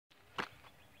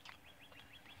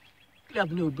Good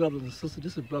afternoon, brothers and sisters.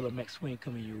 This is Brother Max Swain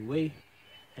coming your way,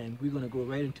 and we're going to go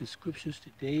right into scriptures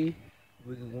today.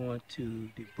 We're going to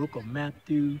the book of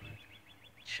Matthew,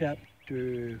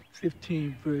 chapter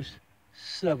 15, verse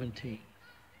 17.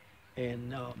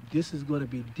 And this is going to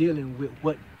be dealing with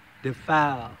what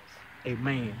defiles a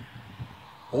man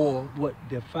or what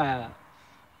defiles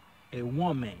a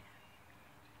woman.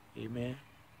 Amen.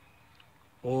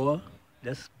 Or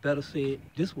let's better say it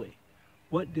this way.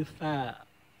 What defiles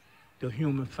the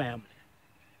human family?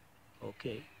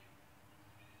 Okay.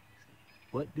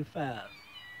 What defiles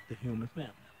the human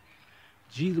family?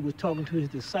 Jesus was talking to his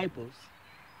disciples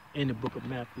in the book of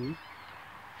Matthew,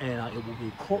 and it will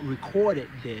be recorded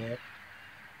that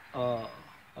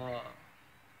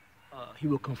he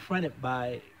was confronted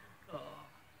by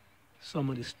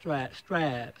some of the scribes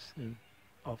and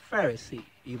Pharisees,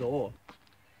 either or,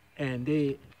 and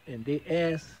they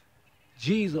asked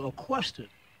Jesus a question: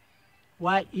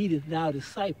 "Why eateth thou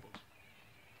disciples?"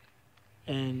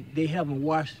 And they haven't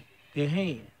washed their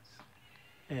hands.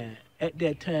 And at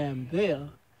that time there,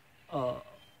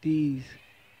 these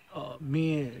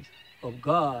men of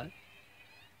God,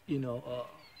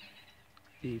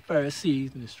 the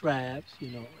Pharisees and the scribes,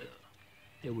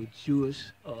 they were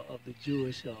Jewish, of the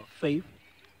Jewish faith,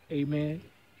 amen.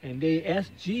 And they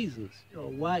asked Jesus,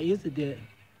 why is it that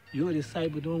your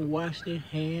disciples don't wash their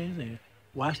hands and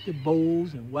wash the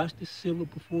bowls and wash the silver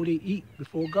before they eat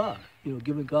before God,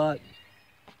 giving God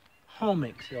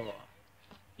homage or,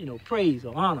 praise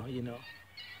or honor,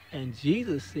 And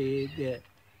Jesus said that,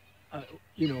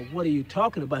 what are you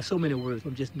talking about? So many words.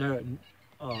 I'm just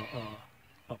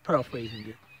paraphrasing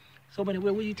this. So many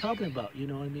words. What are you talking about? You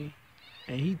know what I mean?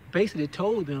 And he basically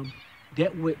told them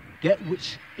that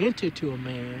which entered to a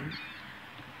man,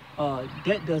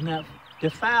 that does not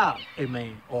defile a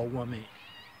man or a woman.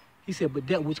 He said, but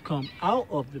that which come out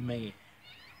of the man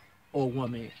or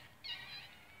woman,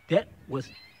 that was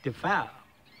defiled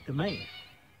the man.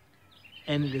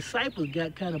 And the disciples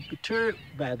got kind of perturbed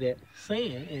by that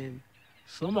saying, and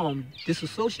some of them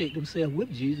disassociate themselves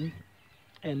with Jesus.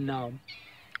 And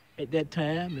at that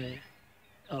time,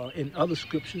 in other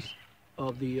scriptures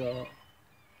of the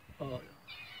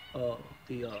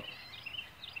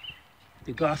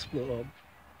Gospel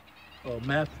of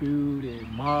Matthew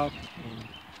and Mark and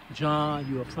John,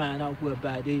 you will find out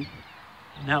whereby they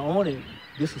not only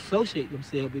disassociate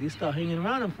themselves, but they start hanging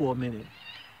around them for a minute.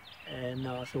 And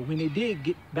so when they did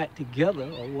get back together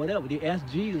or whatever, they asked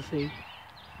Jesus, say,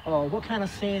 what kind of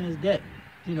saying is that?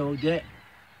 That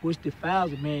which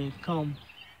defiles a man come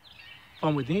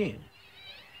from within,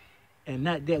 and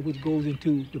not that which goes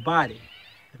into the body,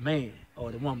 the man or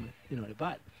the woman, the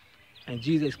body. And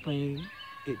Jesus explained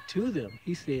it to them.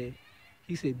 He said,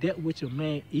 that which a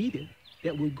man eateth,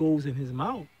 that which goes in his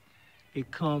mouth, it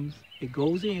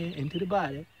goes into the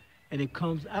body, and it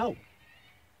comes out,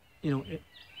 in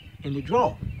the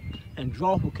drawer. And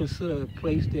drawer will consider a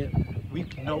place that we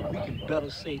can better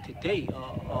say today,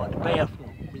 the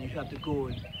bathroom, when you have to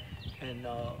go and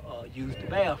use the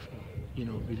bathroom,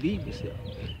 relieve yourself.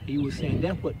 He was saying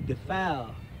that's what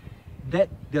that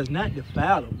does not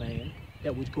defile a man,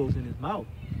 that which goes in his mouth,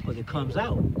 because it comes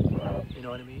out. You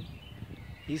know what I mean?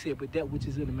 He said, but that which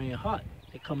is in the man's heart,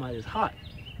 that come out of his heart,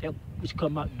 that which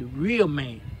come out the real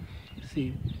man.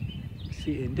 See,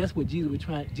 and that's what Jesus was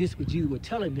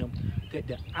telling them, that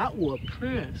the outward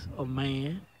appearance of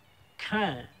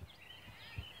mankind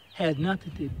has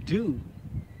nothing to do,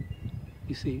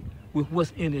 with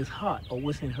what's in his heart or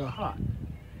what's in her heart.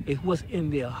 It's what's in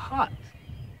their heart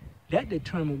that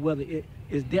determines whether it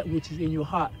is that which is in your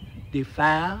heart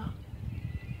defiled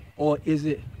or is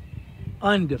it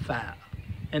undefiled.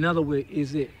 In other words,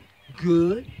 is it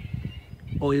good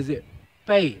or is it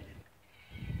bad?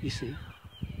 Is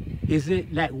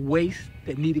it like waste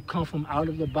that need to come from out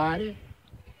of the body,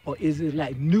 or is it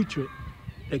like nutrient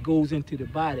that goes into the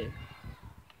body,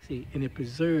 and it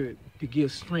preserved to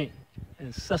give strength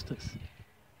and sustenance,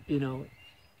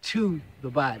 to the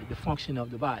body, the function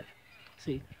of the body.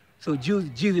 So Jesus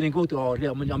didn't go through all that.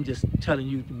 I'm just telling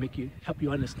you to help you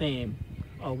understand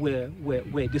where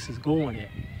this is going at.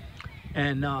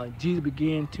 And Jesus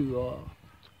began to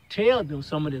tell them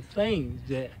some of the things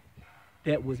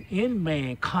that was in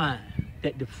mankind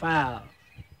that defiled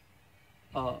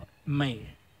man.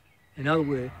 In other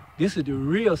words, this is the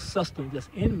real substance that's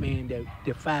in man that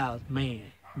defiles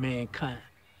mankind.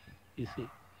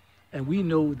 And we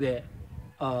know that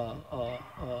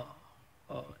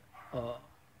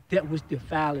that which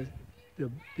defiles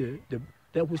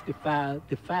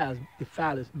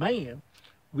defiles man,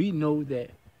 we know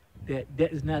that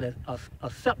is not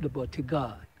acceptable to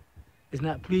God. It's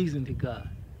not pleasing to God.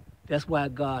 That's why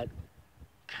God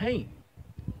came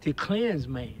to cleanse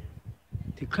man.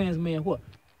 To cleanse man what?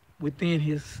 Within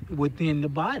the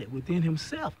body, within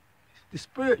himself. The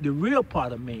spirit, the real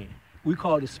part of man, we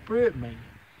call the spirit man,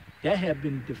 that have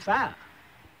been defiled.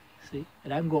 See?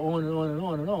 And I can go on and on and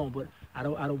on and on, but I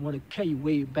don't want to carry you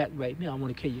way back right now. I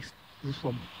want to carry you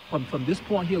from this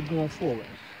point here going forward.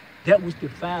 That which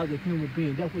defiles the human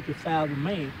being, that which defiles the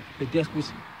man, that's which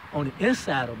on the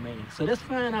inside of man. So let's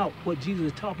find out what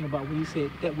Jesus is talking about when he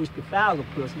said that which defiles a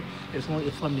person is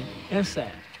from the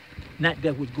inside, not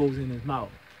that which goes in his mouth.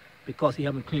 Because he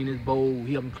haven't cleaned his bowl,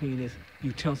 he haven't cleaned his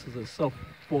utensils and so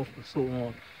forth and so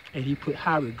on. And he put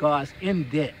high regards in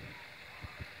that.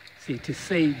 See, to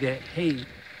say that, hey,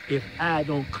 if I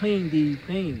don't clean these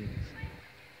things,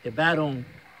 if I don't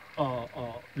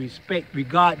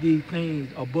regard these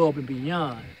things above and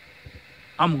beyond,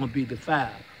 I'm going to be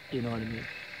defiled. You know what I mean?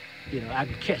 You know, I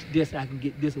can catch this, I can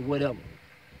get this or whatever.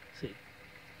 See?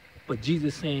 But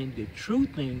Jesus saying the true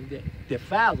thing that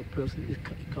defiles a person is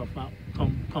come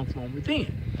from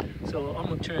within. So I'm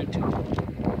going to turn to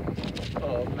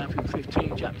Matthew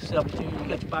 15, chapter 17. You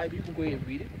got your Bible, you can go ahead and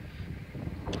read it.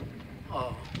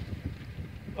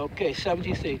 Okay,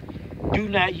 17 says, do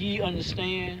not ye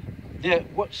understand that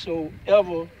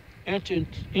whatsoever enter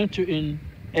in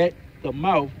at the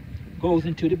mouth goes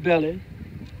into the belly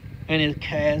and is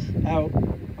cast out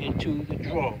into the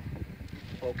drawer.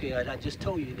 Okay, I just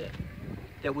told you that.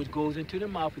 That which goes into the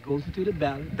mouth, it goes into the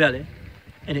belly,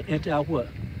 and it enters out what?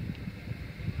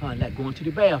 Like going to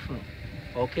the bathroom.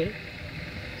 Okay?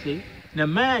 See? Now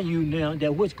mind you now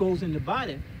that which goes in the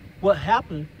body, what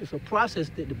happens is a process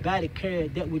that the body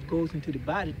carries that which goes into the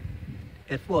body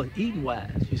as far as eating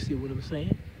wise. You see what I'm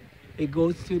saying? It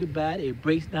goes to the body, it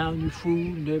breaks down your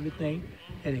food and everything,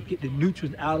 and it get the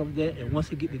nutrients out of that. And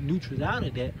once it get the nutrients out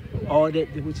of that, all that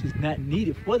which is not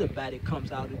needed for the body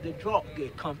comes out of the drawer.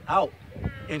 It comes out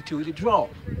into the drawer.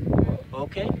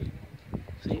 Okay?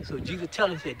 See? So Jesus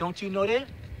telling us that, don't you know that?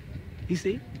 You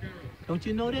see? Don't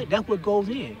you know that? That's what goes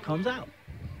in, comes out.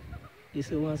 You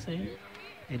see what I'm saying?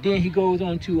 And then he goes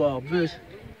on to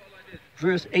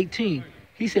verse 18.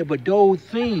 He said, but those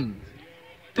things,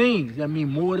 that mean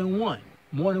more than one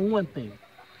thing.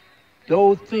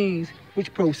 Those things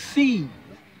which proceed,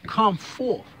 come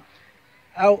forth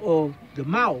out of the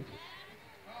mouth,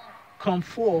 come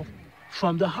forth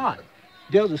from the heart.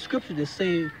 There's a scripture that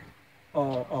says,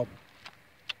 the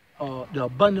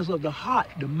abundance of the heart,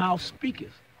 the mouth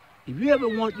speaketh. If you ever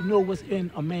want to know what's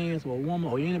in a man's or a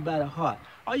woman or anybody's heart,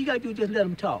 all you got to do is just let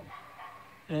them talk.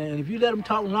 And if you let them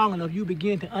talk long enough, you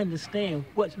begin to understand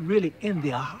what's really in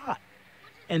their heart.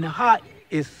 And the heart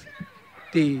is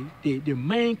the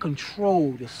main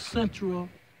control, the central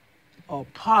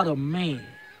part of man.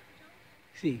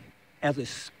 See, as a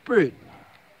spirit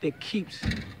that keeps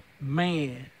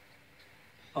man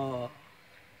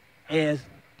as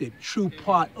the true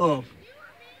part of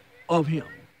him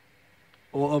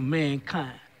or of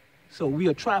mankind. So we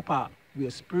are tripod. We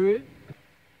are spirit,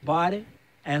 body,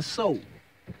 and soul.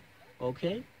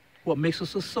 Okay? What makes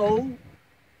us a soul?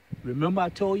 Remember I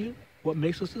told you what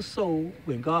makes us a soul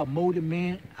when God molded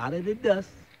man out of the dust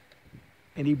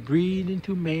and he breathed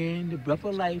into man the breath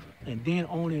of life, and then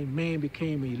only man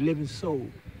became a living soul.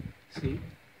 See?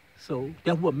 So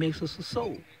that's what makes us a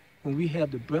soul. When we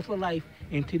have the breath of life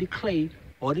into the clay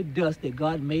or the dust that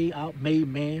God made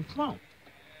man from.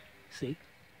 See?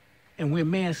 And when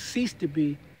man ceased to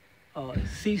be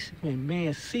when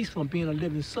man ceased from being a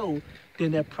living soul,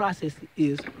 then that process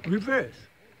is reversed.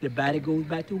 The body goes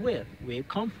back to where it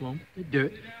comes from, the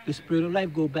dirt. The spirit of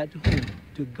life goes back to whom?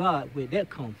 To God, where that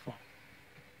comes from.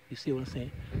 You see what I'm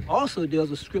saying? Also,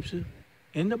 there's a scripture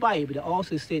in the Bible that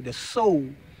also said, the soul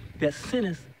that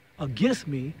sinneth against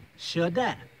me shall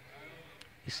die.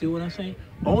 You see what I'm saying?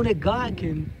 Only God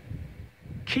can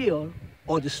kill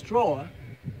or destroy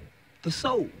the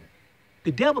soul.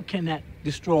 The devil cannot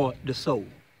destroy the soul.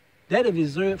 That is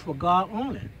reserved for God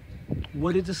only.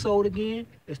 What is the soul again?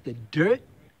 It's the dirt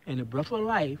and the breath of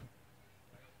life,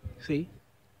 see,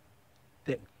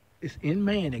 that is in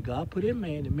man, that God put in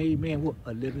man, that made man what?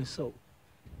 A living soul.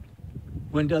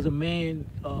 When does a man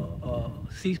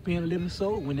cease being a living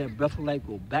soul? When that breath of life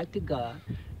goes back to God,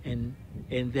 and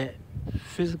that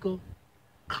physical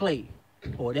clay,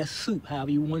 or that soup, however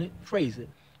you want to phrase it,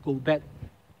 goes back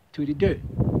to the dirt.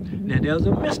 Now there's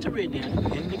a mystery there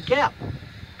in the gap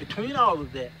between all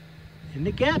of that. In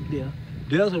the gap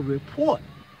there's a report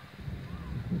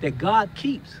that God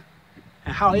keeps.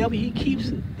 And however he keeps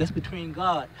it, that's between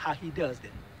God, how he does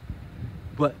that.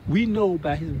 But we know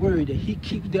by his word that he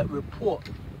keeps that report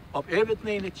of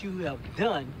everything that you have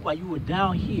done while you were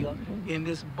down here in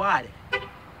this body.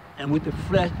 and with the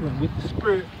flesh and with the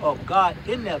spirit of God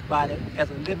in that body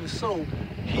as a living soul,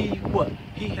 he what?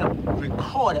 He have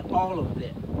recorded all of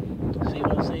that. See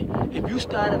what I'm saying? If you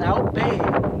started out bad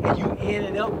and you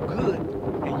ended up good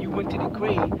and you went to the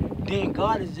grave, then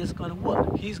God is just gonna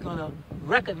what? He's gonna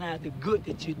recognize the good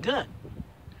that you done.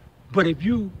 But if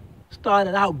you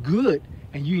started out good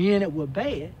and you ended up with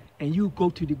bad and you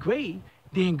go to the grave,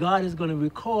 then God is gonna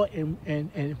record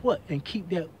and what? And keep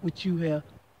that what you have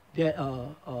that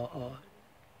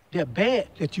bad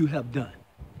that you have done.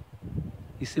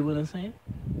 You see what I'm saying?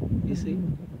 You see?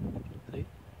 See?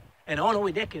 And the only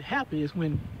way that can happen is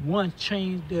when one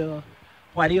changed their,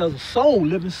 while there's a soul,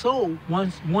 living soul,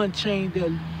 one changed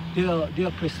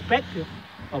their perspective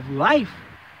of life,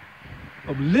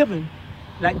 of living,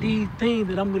 like these things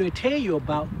that I'm going to tell you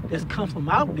about that's come from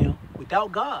out them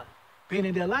without God being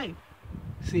in their life.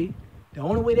 See, the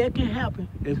only way that can happen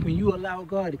is when you allow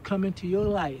God to come into your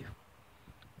life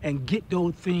and get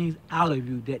those things out of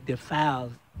you that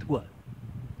defiles what?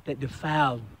 That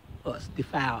defiles us,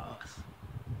 defile us.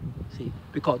 See,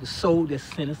 because the soul that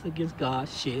sinneth against God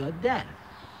shall die.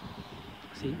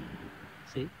 See,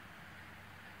 see.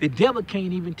 The devil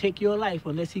can't even take your life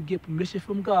unless he get permission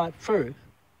from God first.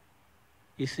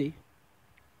 You see,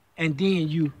 and then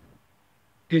you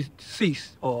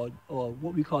decease or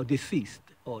what we call deceased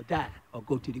or die or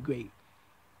go to the grave.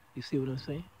 You see what I'm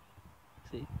saying?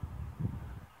 See,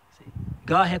 see.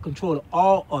 God had control of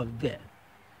all of that.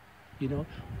 You know,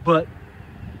 but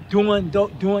during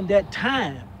that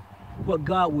time, what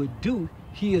God would do,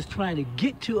 he is trying to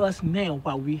get to us now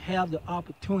while we have the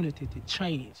opportunity to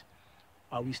change,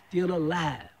 while we still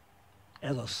alive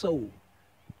as a soul.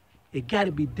 It got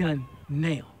to be done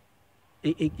now.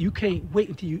 You can't wait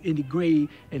until you're in the grave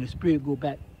and the spirit go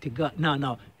back to God.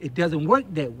 No, it doesn't work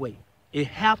that way. It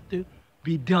have to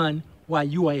be done while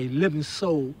you are a living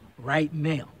soul right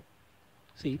now.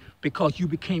 See, because you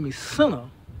became a sinner.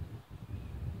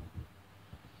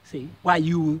 See, while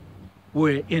you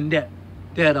were in that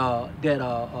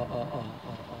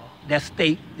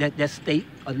state, that state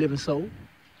of living soul.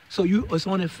 So it's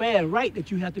only fair and right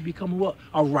that you have to become what?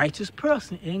 A righteous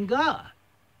person in God,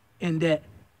 in that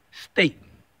state,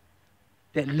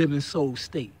 that living soul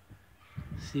state.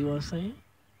 See what I'm saying?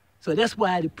 So that's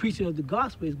why the preaching of the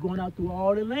gospel is going out through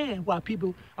all the land, while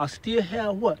people are still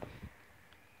held what?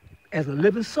 As a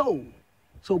living soul,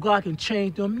 so God can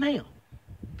change them now.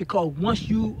 Because once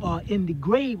you are in the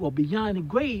grave or beyond the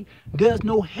grave, there's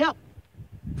no help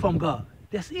from God.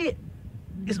 That's it.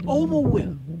 It's over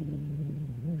with.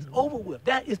 It's over with.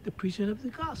 That is the preaching of the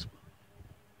gospel.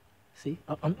 See,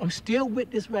 I'm still with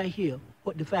this right here,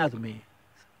 what defiles a man.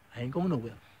 I ain't going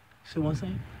nowhere. See what I'm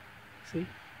saying? See?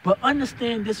 But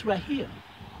understand this right here.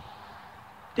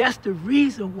 That's the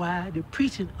reason why the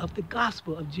preaching of the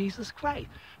gospel of Jesus Christ.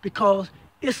 Because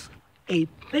it's a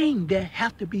thing that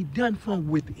has to be done from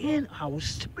within our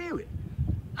spirit,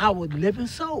 our living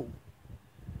soul.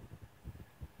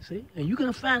 See? And you're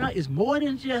going to find out it's more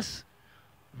than just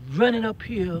running up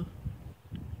here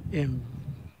and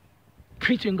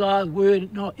preaching God's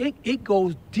word. No, it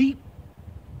goes deep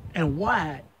and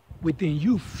wide within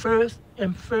you first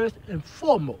and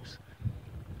foremost.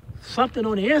 Something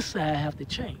on the inside have to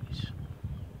change.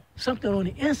 Something on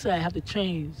the inside have to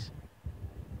change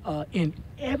in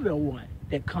everyone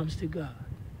that comes to God.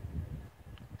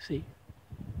 See,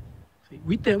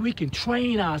 we think we can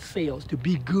train ourselves to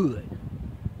be good.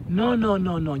 No.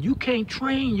 You can't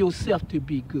train yourself to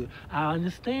be good. I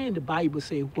understand the Bible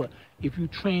says what? If you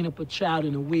train up a child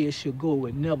in the way it should go,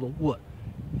 it never what?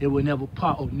 It will never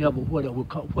part or never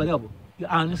whatever.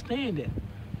 I understand that.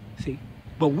 See,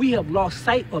 but we have lost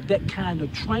sight of that kind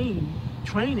of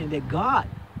training that God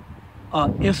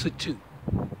institute.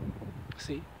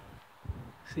 See,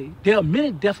 there are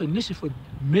many definitions for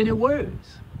many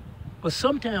words. But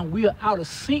sometimes we are out of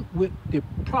sync with the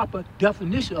proper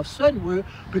definition of certain words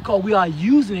because we are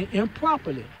using it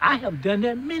improperly. I have done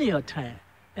that many a time.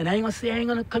 And I ain't gonna say I ain't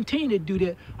gonna continue to do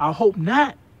that. I hope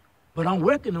not, but I'm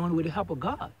working on it with the help of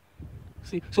God.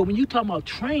 See, so when you talk about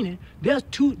training, there's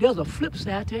a flip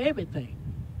side to everything.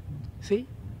 See?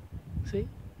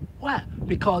 Why?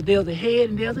 Because there's a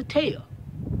head and there's a tail.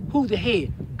 Who's the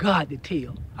head? God the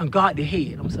tail. God the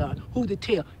head, I'm sorry. Who's the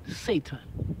tail? Satan.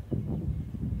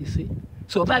 You see?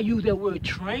 So if I use that word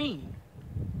train,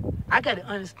 I got to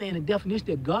understand the definition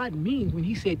that God means when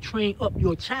he said train up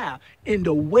your child in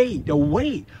the way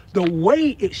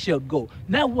it shall go.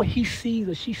 Not what he sees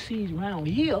or she sees around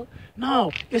here.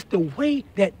 No, it's the way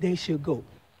that they should go.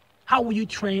 How will you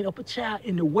train up a child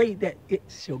in the way that it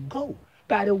shall go?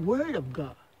 By the word of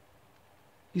God.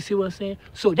 You see what I'm saying?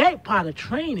 So that part of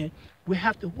training We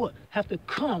have to what? Have to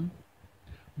come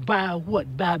by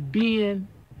what? By being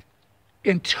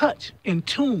in touch, in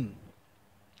tune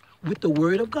with the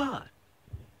Word of God.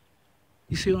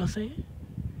 You see what I'm saying?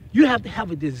 You have to have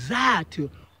a desire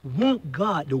to want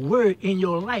God, the Word in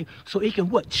your life, so it can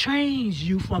what? Change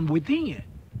you from within.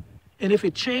 And if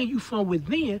it change you from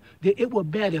within, then it will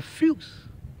bear the fruits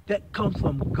that come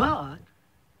from God,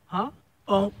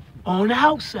 on the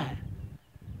outside.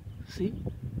 See?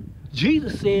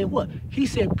 Jesus said what? He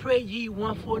said, pray ye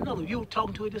one for another. You were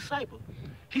talking to a disciple.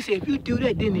 He said, if you do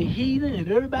that, then the heathen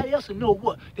and everybody else will know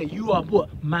what? That you are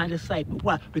what? My disciple.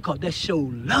 Why? Because that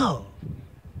shows love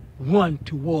one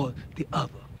toward the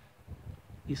other.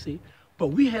 You see? But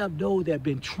we have those that have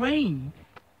been trained,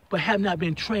 but have not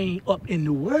been trained up in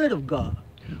the Word of God.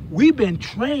 We've been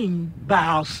trained by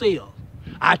ourselves.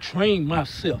 I trained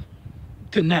myself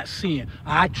to not sin.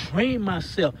 I trained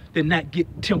myself to not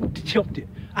get tempted.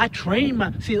 I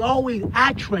train see, always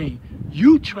I train,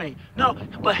 you train. No,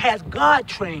 but has God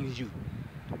trained you?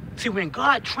 See, when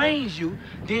God trains you,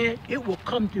 then it will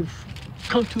come to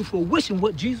fruition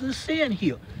what Jesus is saying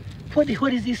here. What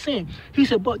is he saying? He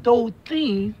said, but those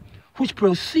things which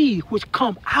proceed, which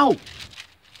come out.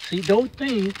 See, those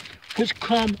things which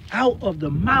come out of the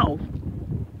mouth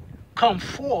come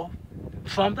forth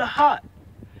from the heart.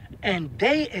 And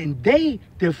they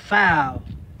defile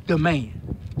the man.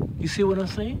 You see what I'm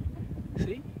saying?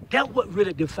 See? That's what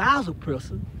really defiles a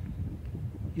person.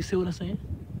 You see what I'm saying?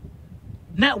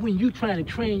 Not when you trying to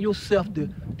train yourself to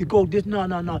go this,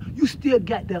 no. You still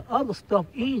got that other stuff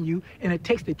in you, and it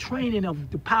takes the training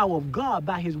of the power of God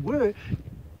by his word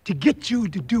to get you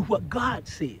to do what God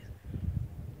says.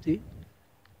 See?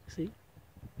 See?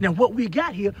 Now what we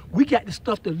got here, we got the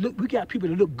stuff to look, we got people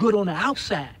that look good on the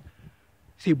outside.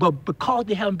 See, but because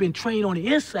they haven't been trained on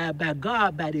the inside by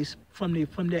God, by this from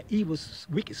their evil,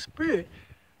 wicked spirit,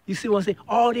 you see what I'm saying?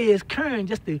 All they is caring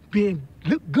just to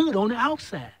look good on the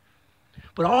outside.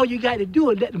 But all you got to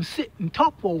do is let them sit and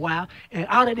talk for a while, and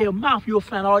out of their mouth you'll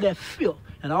find all that filth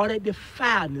and all that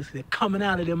defiledness that's coming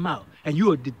out of their mouth, and you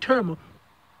will determine,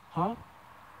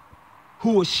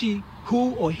 who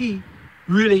or he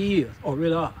really is or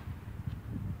really are.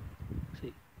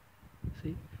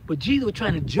 But Jesus was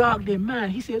trying to jog their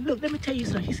mind. He said, look, let me tell you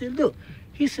something. He said, look,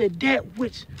 he said that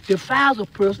which defiles a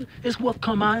person is what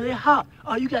come out of their heart.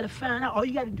 All you got to find out, all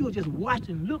you got to do is just watch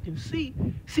and look and see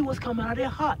what's coming out of their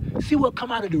heart. See what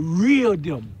come out of the real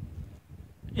them.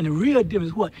 And the real them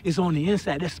is what? It's on the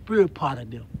inside, that spirit part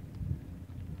of them.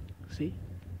 See?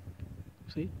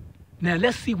 See? Now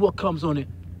let's see what come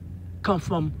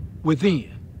from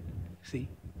within. See?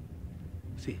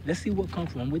 See, let's see what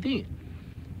comes from within.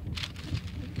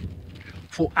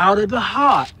 For out of the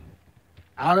heart,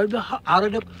 out of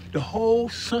the whole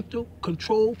central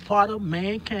control part of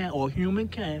mankind or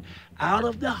humankind, out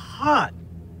of the heart.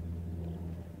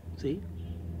 See?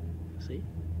 See?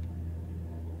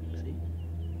 See?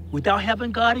 Without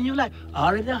having God in your life,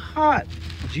 out of the heart,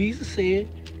 Jesus said,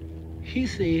 he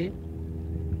said,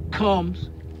 comes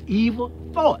evil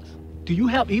thoughts. Do you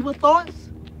have evil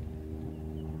thoughts?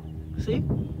 See?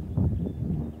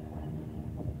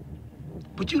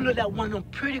 But you look at one of them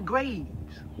pretty graves,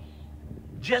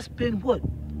 just been what?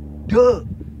 Dug.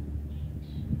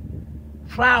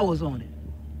 Flowers on it.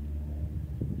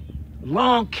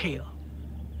 Lawn care.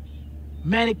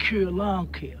 Manicured lawn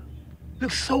care.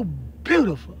 Looks so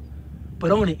beautiful.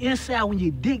 But on the inside, when you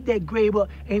dig that grave up,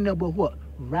 ain't nothing but what?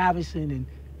 Ravishing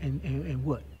and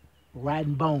what?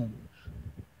 Rotting bones.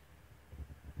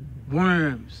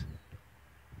 Worms.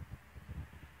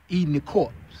 Eating the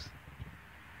corpse.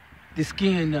 The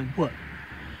skin done what?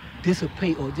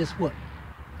 Dissipate or just what?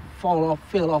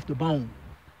 Fell off the bone.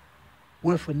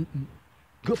 Good for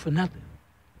nothing.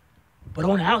 But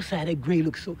on the outside, that grave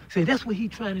looks so. See, that's what he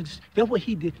trying to. That's what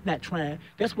he did not trying.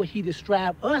 That's what he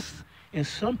described us in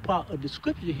some part of the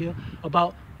scripture here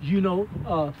about.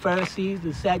 Pharisees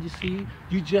and Sadducees.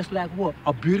 You just like what?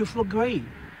 A beautiful grave.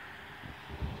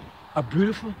 A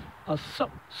beautiful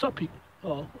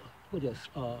what else?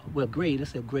 Grave,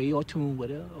 let's say grave or tomb,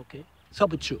 whatever, okay.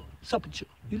 Sepulture.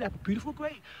 You like a beautiful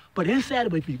grave. But inside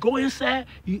of it, if you go inside,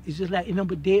 it's just like a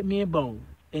number of dead men bones.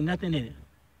 Ain't nothing in it.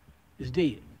 It's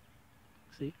dead.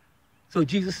 See? So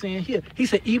Jesus saying here, he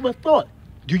said evil thought.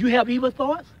 Do you have evil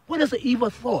thoughts? What is an evil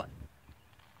thought?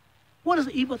 What is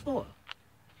an evil thought?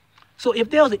 So if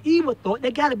there's an evil thought,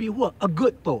 there got to be what? A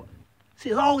good thought. See,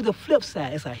 it's always the flip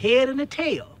side. It's a head and a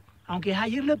tail. I don't care how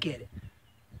you look at it.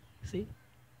 See?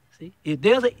 See? If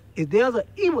there's an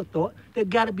evil thought, there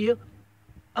got to be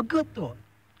a good thought.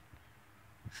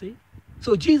 See?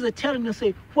 So Jesus is telling them,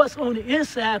 say, what's on the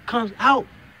inside comes out.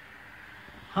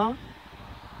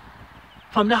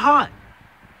 from the heart,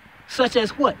 such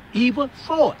as what? Evil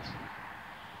thoughts.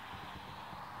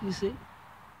 You see?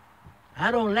 I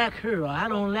don't like her, or I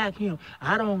don't like him.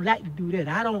 I don't like to do that.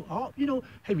 I don't,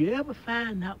 have you ever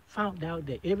found out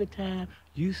that every time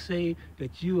you say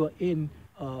that you are in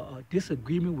a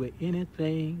disagreement with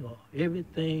anything or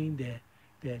everything that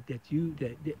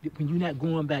when you're not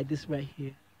going by this right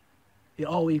here, it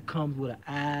always comes with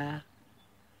an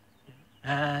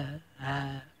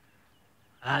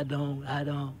I don't,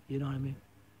 you know what I mean?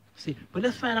 See, but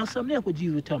let's find out something else what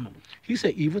Jesus was talking about. He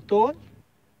said evil thoughts,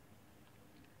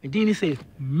 and then he says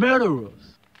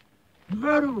murderers.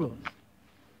 Murderers.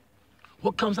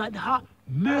 What comes out the heart?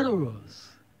 Murderers.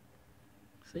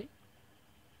 See?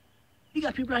 You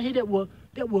got people out here that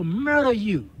will murder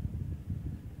you.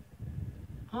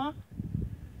 Huh?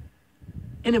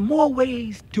 And in more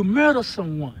ways to murder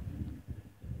someone.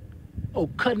 Oh,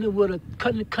 cutting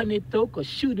their throat or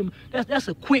shoot them. That's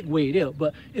a quick way there,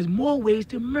 but there's more ways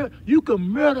to murder. You can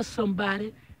murder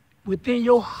somebody within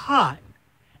your heart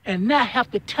and not have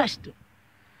to touch them.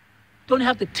 Don't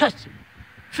have to touch them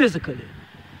physically.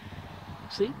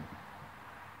 See?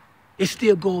 It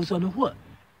still goes under what?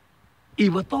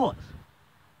 Evil thoughts.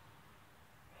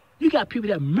 You got people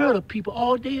that murder people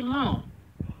all day long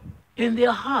in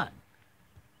their heart.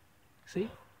 See?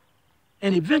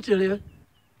 And eventually,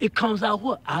 it comes out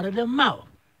what? Out of their mouth.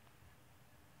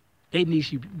 They need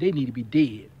to be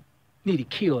dead. Need to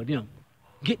kill them.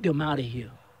 Get them out of here.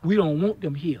 We don't want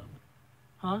them here.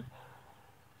 Huh?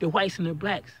 The whites and the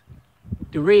blacks,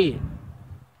 the red,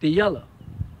 the yellow,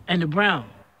 and the brown,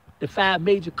 the 5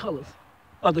 major colors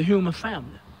of the human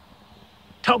family.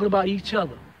 Talking about each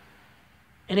other.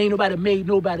 And ain't nobody made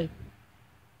nobody.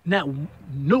 No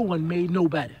one made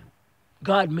nobody.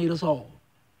 God made us all.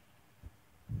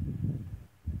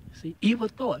 See, evil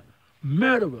thought,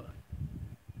 murderer,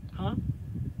 huh?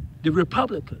 The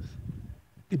Republicans,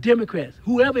 the Democrats,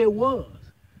 whoever it was,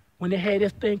 when they had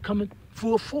this thing coming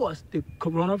full force, the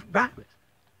coronavirus,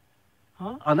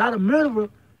 huh? A lot of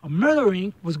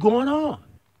murdering was going on.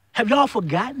 Have y'all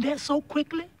forgotten that so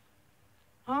quickly?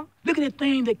 Huh? Look at the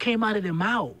things that came out of their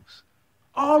mouths,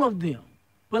 all of them,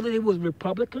 whether it was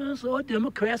Republicans or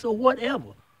Democrats or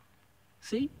whatever.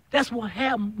 See, that's what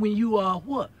happened when you are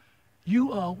what?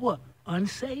 You are what?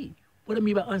 Unsaved. What I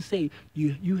mean by unsaved?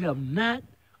 You have not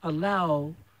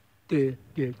allowed the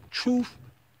truth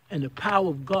and the power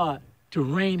of God to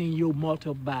reign in your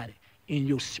mortal body, in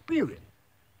your spirit.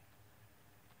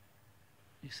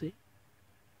 You see?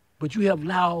 But you have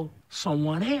allowed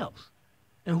someone else.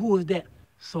 And who is that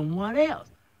someone else?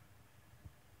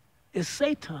 It's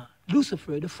Satan,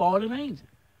 Lucifer, the fallen angel.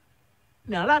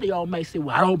 Now, a lot of y'all might say,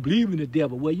 well, I don't believe in the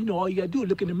devil. Well, all you got to do is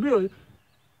look in the mirror.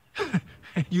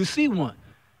 You see one.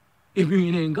 If you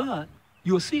ain't in God,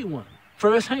 you'll see one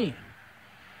firsthand.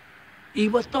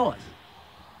 Evil thoughts,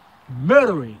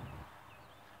 murdering.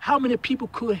 How many people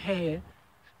could have,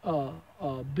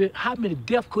 how many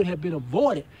deaths could have been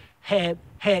avoided had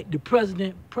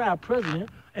the prior president,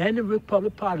 and the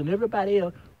Republican Party and everybody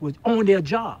else was on their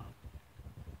job?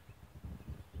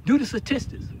 Do the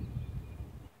statistics.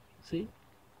 See?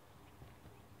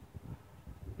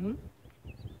 Hmm?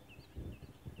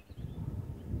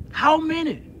 How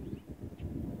many?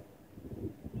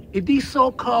 If these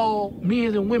so-called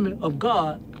men and women of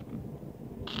God,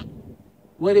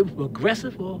 whether it was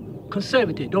aggressive or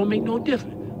conservative, don't make no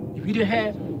difference. If you didn't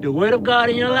have the word of God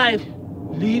in your life,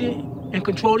 leading and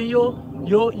controlling your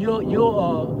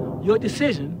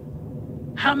decision,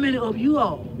 how many of you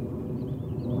all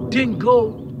didn't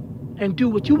go and do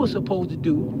what you were supposed to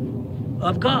do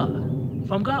of God,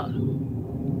 from God,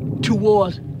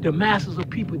 towards the masses of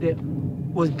people that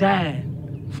was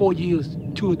dying 4 years,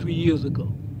 2 or 3 years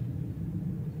ago?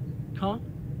 Huh?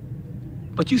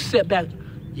 But you set back,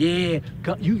 yeah,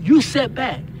 God, you set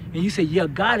back and you say, yeah,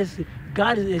 God is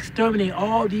exterminating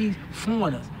all these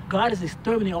foreigners. God is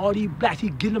exterminating all these blacks.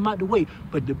 He's getting them out the way.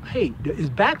 But it's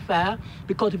backfire,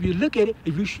 because if you look at it,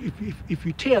 if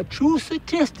you tell true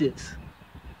statistics,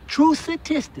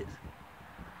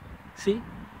 see,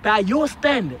 by your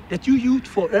standard that you use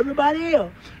for everybody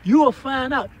else, you will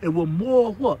find out it was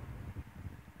more what?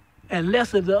 And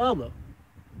less of the other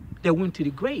that went to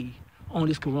the grave on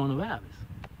this coronavirus.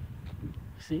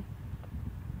 See?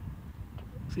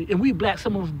 See, and we black,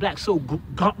 some of us black, so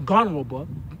gullible.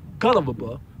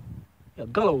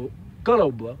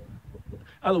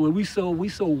 Other words, we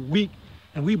so weak,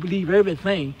 and we believe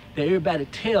everything that everybody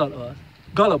tell us.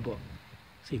 Gullible.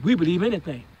 See, we believe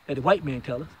anything that the white man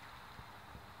tell us.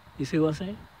 You see what I'm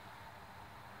saying?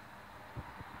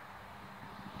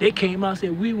 They came out and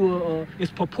said we were,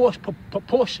 it's proportional.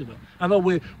 In other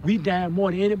words, we dying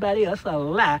more than anybody else. That's a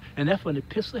lie, and that's from the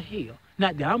pits of hell.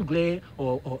 Not that I'm glad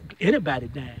or anybody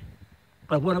dying.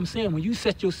 But what I'm saying, when you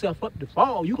set yourself up to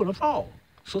fall, you're going to fall.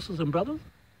 Sisters and brothers,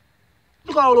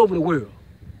 look all over the world.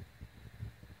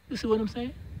 You see what I'm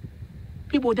saying?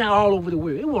 People down all over the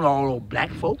world. It wasn't all black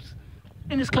folks.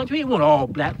 In this country, it wasn't all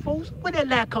black folks. Where that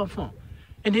lie come from?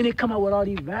 And then they come out with all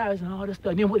these viruses and all this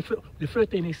stuff. And then the first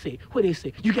thing they say, what they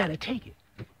say? You got to take it.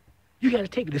 You got to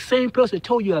take it. The same person that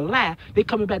told you a lie, they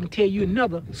coming back and tell you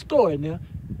another story now.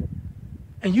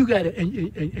 And you got to,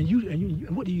 and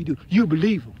what do? You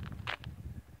believe them.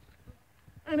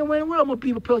 And then when more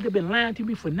people have been lying to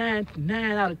me for nine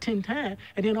out of 10 times,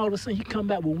 and then all of a sudden he come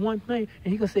back with one thing,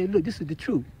 and he gonna say, look, this is the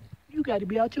truth. You got to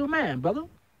be out your mind, brother.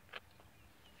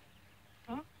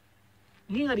 Huh?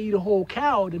 You ain't got to eat a whole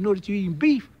cow to know that you're eating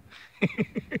beef.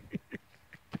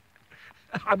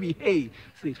 I mean, hey,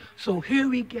 see, so here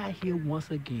we got here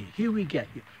once again. Here we got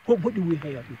here. What do we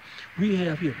have here? We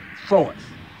have here frauds,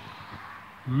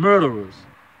 murderers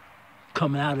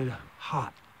coming out of the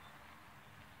heart.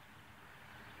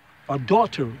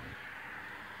 Adultery.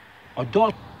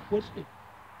 What's it?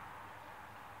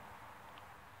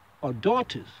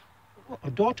 Adulterers.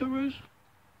 Adulterers?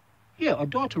 Yeah,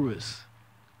 adulterers.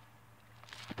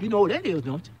 You know what that is,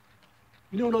 don't you?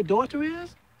 You know what adultery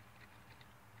is?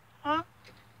 Huh?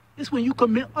 It's when you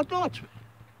commit adultery.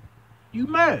 You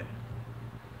marry.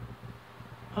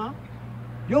 Huh?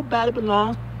 Your body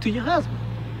belongs to your husband.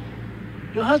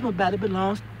 Your husband's body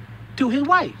belongs to his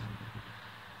wife.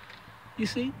 You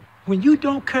see? When you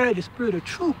don't carry the spirit of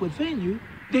truth within you,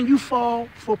 then you fall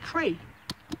for prey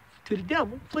to the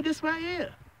devil for this right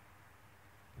here.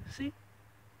 See?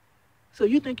 So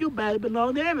you think your body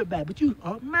belongs to everybody, but you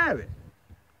are married.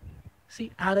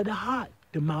 See, out of the heart,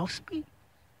 the mouth speaks.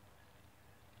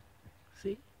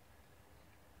 See?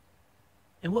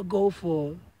 And what goes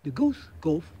for the goose,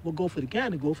 what goes for the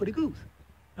gander, go for the goose.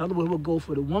 In other words, what goes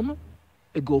for the woman,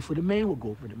 it goes for the man, what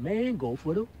goes for the man, go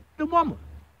for the woman.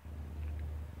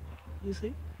 You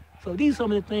see? So these are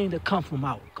some of the things that come from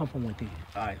within.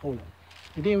 All right, hold on.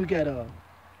 And then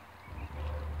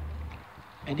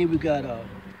we got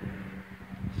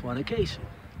fornication.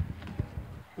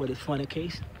 What is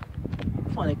fornication?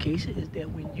 Fornication is that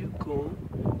when you go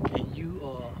and you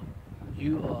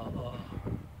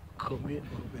commit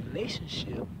a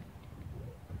relationship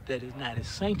that is not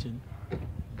sanctioned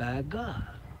by God.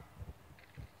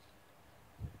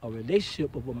 A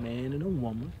relationship of a man and a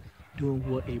woman doing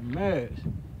what a married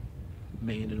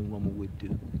man and a woman would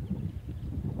do.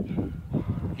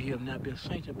 You have not been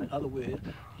sanctioned. In other words,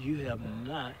 you have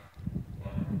not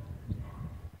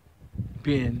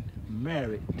been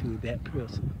married to that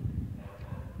person.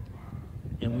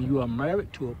 And when you are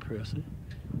married to a person,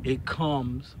 it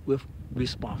comes with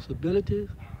responsibilities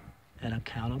and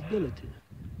accountability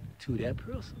to that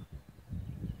person.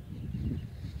 You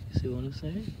see what I'm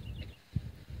saying?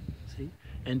 See?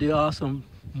 And there are some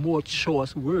more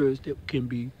choice words that can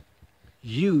be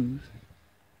used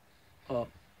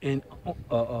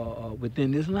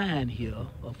within this line here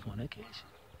of fornication.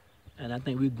 And I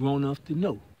think we've grown enough to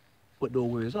know what those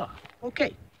words are.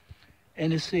 Okay.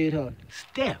 And it said,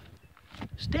 Steph.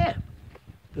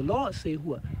 The Lord said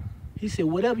what? He said,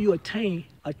 whatever you attain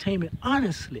it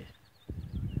honestly.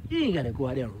 You ain't got to go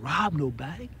out there and rob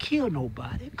nobody, kill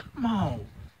nobody. Come on.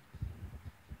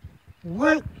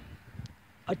 Work,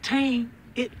 attain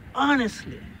it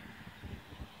honestly.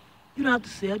 You don't have to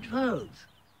sell drugs.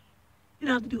 You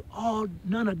don't have to do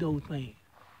none of those things,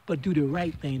 but do the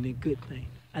right thing, the good thing.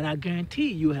 And I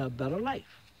guarantee you'll have a better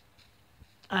life.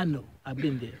 I know. I've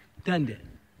been there, done that.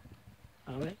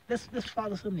 All right? Let's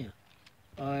follow some there.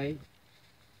 All right?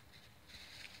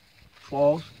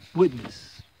 False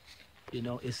witness. You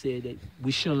know, it said that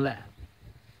we shouldn't lie.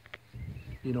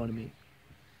 You know what I mean?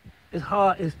 It's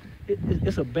hard.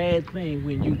 It's a bad thing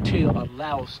when you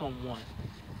allow someone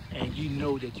and you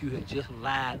know that you have just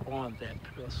lied on that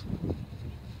person.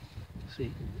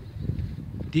 See?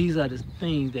 These are the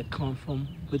things that come from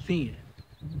within.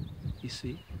 You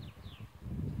see?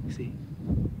 See?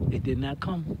 It did not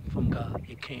come from God.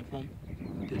 It came from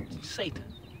Satan.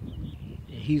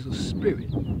 And he's a spirit.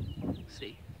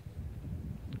 See?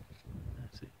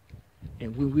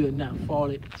 And when we are not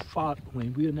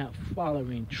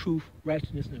following truth,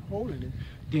 righteousness, and holiness,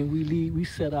 then we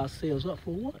set ourselves up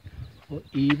for what? For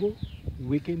evil,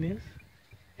 wickedness,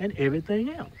 and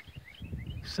everything else.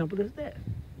 Simple as that.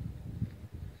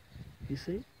 You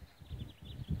see?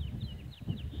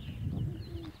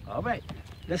 All right.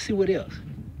 Let's see what else.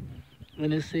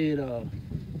 When it said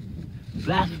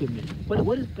blasphemy.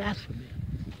 What is blasphemy?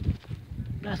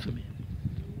 blasphemy.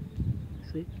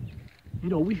 See? You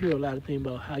know, we hear a lot of things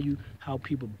about how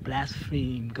people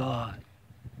blaspheme God.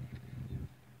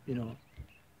 You know,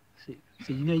 see,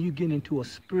 you know, you get into a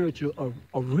spiritual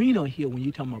arena here when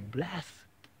you're talking about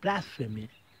blasphemy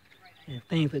and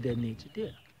things of that nature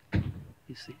there.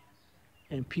 You see,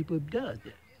 and people does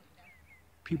that.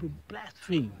 People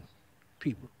blaspheme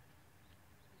people.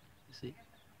 You see,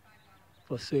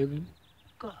 for serving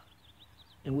God,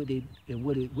 and what they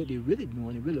really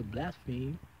doing, they really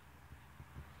blaspheme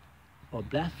or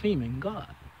blaspheming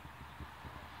God.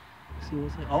 See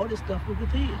what I'm saying? All this stuff is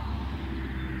within.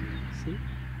 See?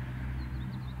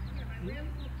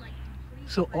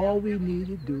 So all we need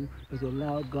to do is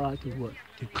allow God to what?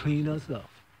 To clean us up.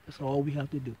 That's all we have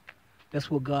to do.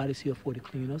 That's what God is here for, to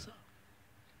clean us up.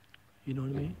 You know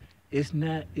what I mean? It's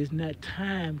not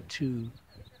time to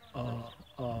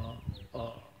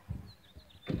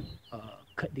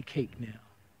cut the cake now,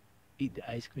 eat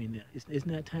the ice cream now. It's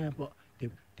not time for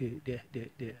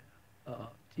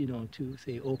you know, to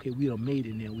say, okay, we done made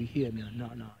it now, we here now.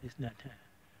 No, it's not time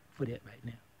for that right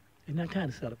now. It's not time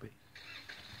to celebrate.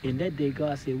 In that day,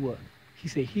 God said what? He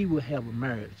said he will have a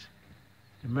marriage.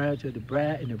 The marriage of the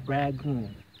bride and the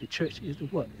bridegroom. The church is the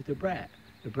what? It's the bride.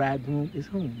 The bridegroom is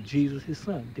whom? Jesus, his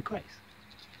son, the Christ.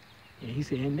 And he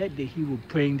said in that day he will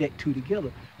bring that two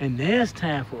together. And there's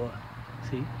time for us.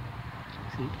 See?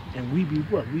 And we be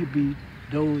what? We be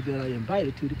those that are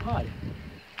invited to the party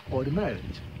or the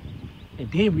marriage.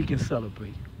 And then we can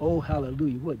celebrate. Oh,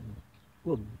 hallelujah. What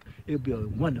it'll be a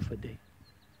wonderful day.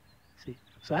 See?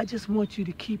 So I just want you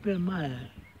to keep in mind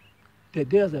that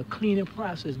there's a cleaning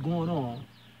process going on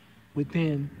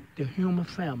within the human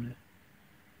family,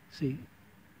 see,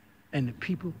 and the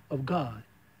people of God,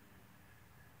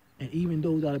 and even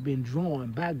those that have been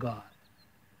drawn by God,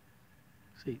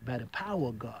 see, by the power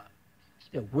of God,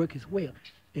 that work as well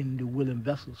in the willing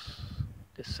vessels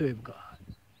that serve God.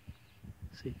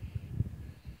 See?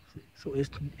 So it's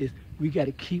we got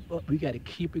to keep up. We got to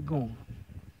keep it going.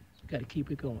 Got to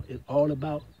keep it going. It's all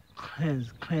about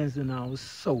cleansing our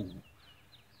soul.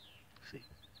 See.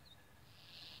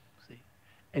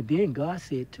 And then God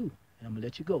said too, and I'm gonna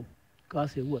let you go. God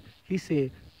said what? He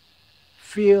said,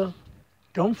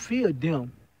 don't fear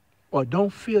them, or don't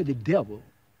fear the devil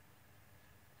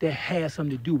that has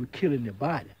something to do with killing the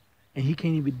body. And he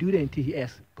can't even do that until he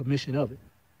asks permission of it.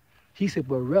 He said,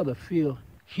 but rather fear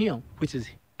him, which is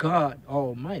God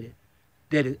Almighty,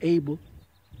 that is able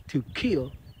to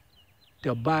kill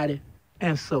the body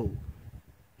and soul.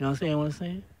 You understand what I'm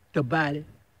saying? The body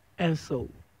and soul.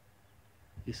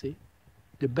 You see?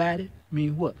 The body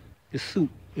means what? The suit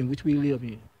in which we live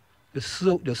in. The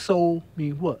soul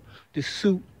means what? The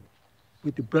suit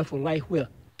with the breath of life where?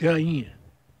 Therein.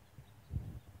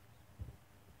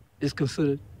 It's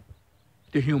considered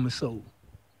the human soul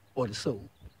or the soul.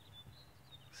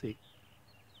 See?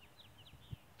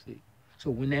 So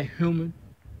when that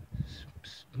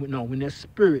when that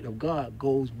spirit of God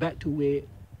goes back to where it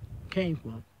came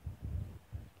from,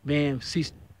 man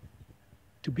ceased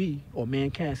to be, or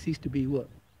mankind ceased to be what?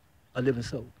 A living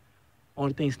soul.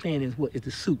 Only thing standing is what? Is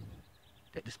the suit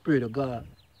that the Spirit of God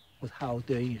was housed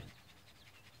therein.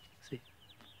 See?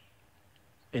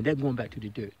 And that going back to the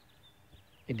dirt.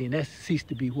 And then that ceased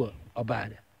to be what? A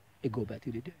body. It go back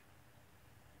to the dirt.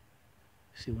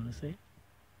 See what I'm saying?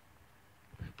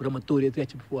 But I'm going to throw this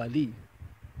at you before I leave.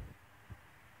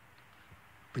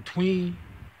 Between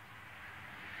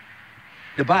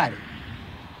the body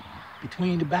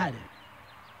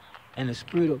and the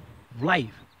spirit of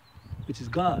life, which is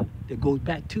God, that goes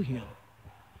back to him,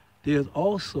 there's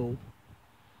also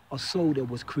a soul that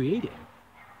was created.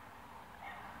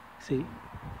 See?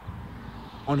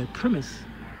 On the premise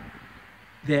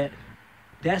that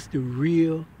that's the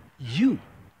real you.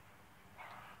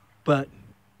 But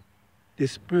the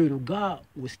Spirit of God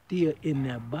was still in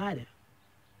that body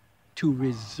to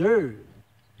reserve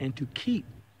and to keep,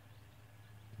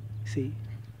 see,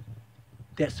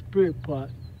 that spirit part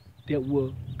that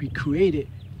will be created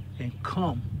and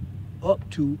come up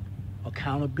to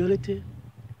accountability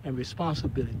and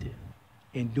responsibility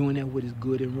in doing that what is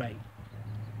good and right.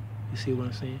 You see what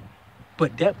I'm saying?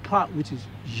 But that part which is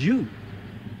you,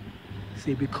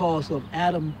 see, because of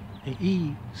Adam and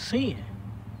Eve sin,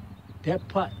 that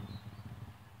part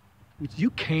which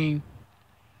you came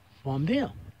from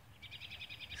them,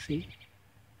 see?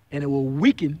 And it was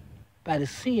weakened by the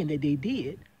sin that they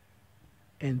did,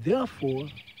 and therefore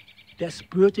that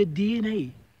spiritual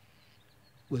DNA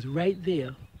was right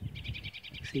there,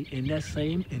 see, in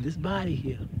this body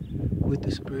here, with the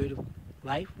spirit of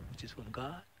life, which is from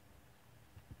God,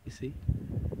 you see,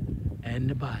 and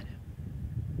the body.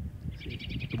 See,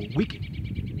 it was wicked.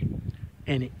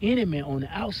 And the enemy on the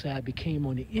outside became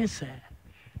on the inside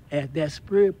as that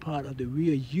spirit part of the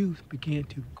real youth began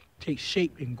to take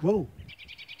shape and grow.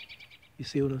 You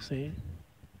see what I'm saying?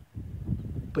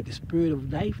 But the spirit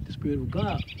of life, the spirit of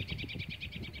God,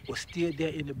 was still there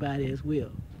in the body as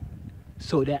well.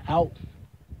 So that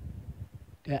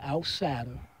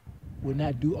outsider will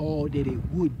not do all that it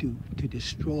would do to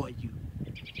destroy you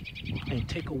and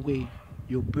take away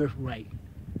your birthright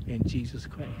in Jesus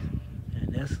Christ.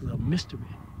 And that's a mystery.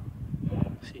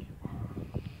 See?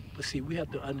 But see, we have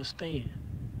to understand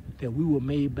that we were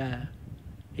made by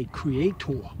a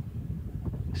creator.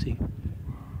 See?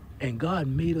 And God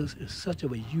made us in such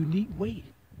of a unique way.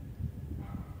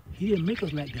 He didn't make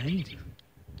us like the angels.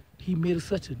 He made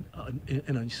us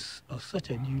in such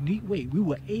a unique way. We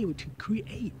were able to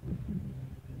create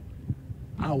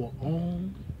our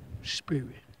own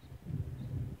spirit.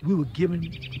 We were given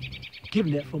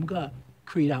that from God,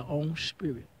 create our own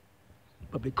spirit.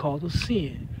 But because of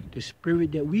sin, the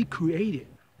spirit that we created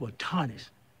was tarnished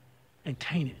and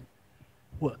tainted.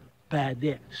 What? By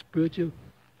that spiritual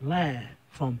line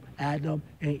from Adam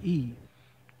and Eve,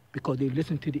 because they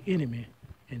listened to the enemy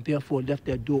and therefore left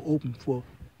that door open for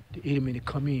the enemy to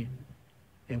come in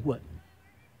and what?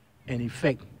 And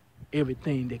affect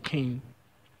everything that came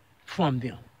from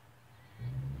them.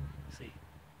 See?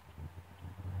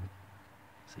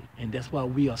 And that's why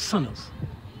we are sinners.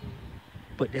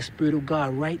 But that Spirit of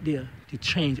God right there to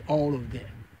change all of that,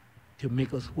 to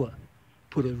make us what?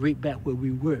 Put us right back where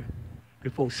we were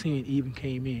before sin even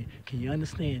came in. Can you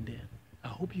understand that? I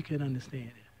hope you can understand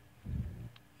that.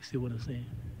 You see what I'm saying?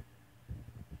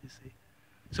 You see?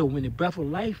 So when the breath of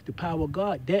life, the power of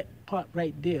God, that part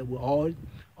right there with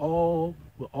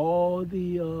all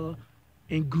the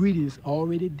ingredients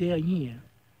already there in,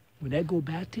 when that go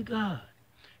back to God,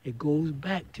 it goes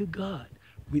back to God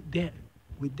with that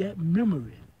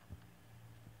memory.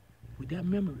 With that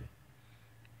memory.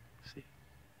 See?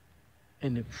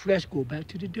 And the flesh go back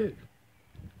to the dirt.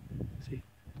 See?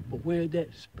 But where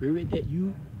that spirit that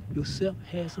you yourself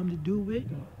had something to do with,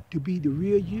 to be the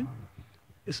real you,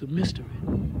 it's a mystery.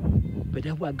 But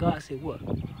that's why God said what?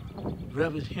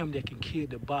 Reverence him that can kill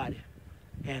the body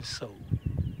and soul.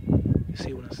 You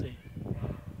see what I'm saying?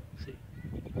 See?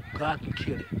 God can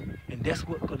kill it. And that's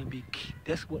what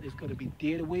is gonna be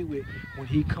dead away with when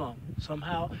he comes.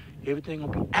 Somehow everything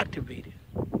gonna be activated.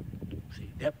 See,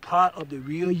 that part of the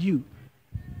real you,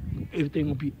 everything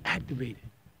gonna be activated.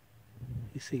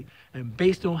 You see, and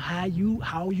based on how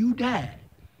you died,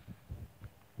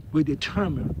 will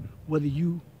determine whether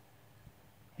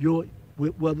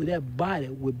whether that body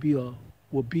would be a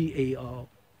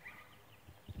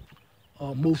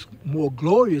more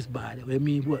glorious body. I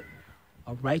mean, what?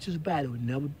 A righteous body would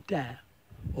never die,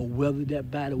 or whether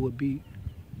that body would be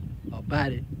a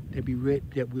body that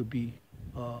will be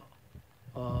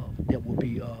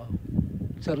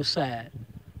set aside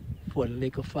for the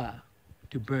lake of fire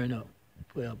to burn up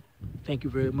forever. Thank you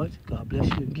very much. God bless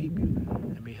you and keep you,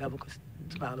 and may heaven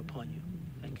smile upon you.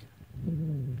 Thank you.